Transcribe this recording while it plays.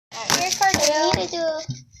We need to do.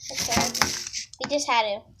 Okay. We just had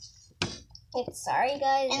to. It's sorry,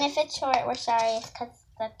 guys. And if it's short, we're sorry. It's because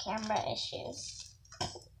the camera issues.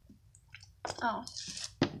 Oh.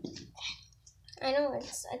 I know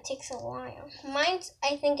it takes a while. Mine,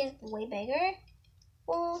 I think, is way bigger.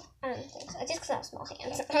 Well, I don't think so. Just because I have small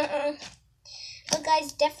hands. But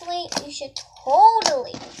guys, definitely, you should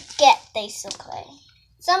totally get daiso clay.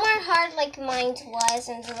 Some are hard like mine was,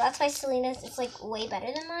 and so that's why Selena's is like way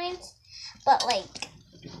better than mine's. But like,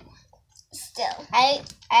 still, I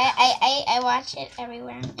watch it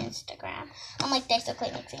everywhere on Instagram. I'm like daiso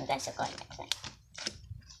clay mixing, daiso clay mixing.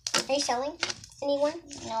 Are you selling anyone?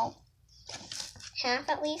 No. Half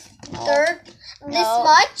at least? No. Third? No. This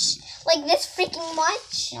much? Like this freaking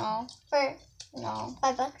much? No. For no.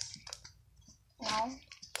 $5? No.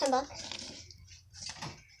 $10?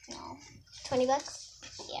 No. $20?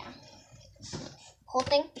 Yeah. Whole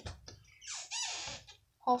thing?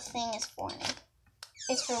 Whole thing is 40.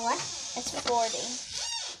 It's for what? It's 40.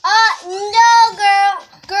 No, girl.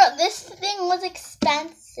 Girl, this thing was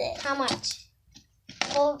expensive. How much?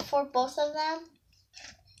 Well, for both of them,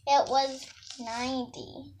 it was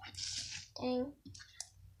 90. Dang.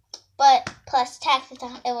 But plus tax,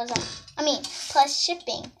 plus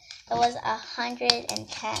shipping, it was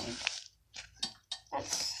 110.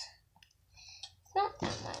 That's not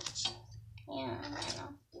that much. Yeah, I know.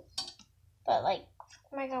 But like,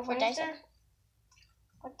 Oh my god, for what is daiso? it?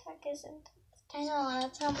 What the heck is it? I know,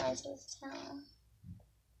 that's how much it's telling.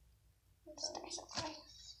 It's daiso clay.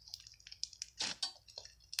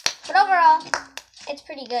 But overall, it's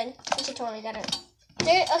pretty good. You should totally get it.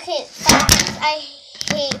 Okay, facts I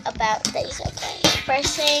hate about daiso clay.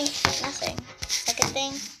 First thing, nothing. Second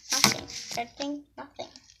thing, nothing. Third thing, nothing.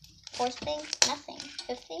 Fourth thing, nothing.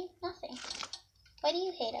 Fifth thing, nothing. What do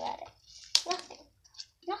you hate about it? Nothing.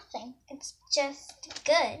 Nothing. It's just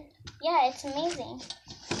good. Yeah, it's amazing.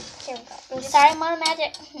 Here we go. Sorry, Mono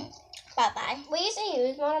Magic. Bye-bye. We used to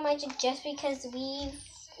use Mono Magic just because we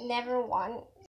never won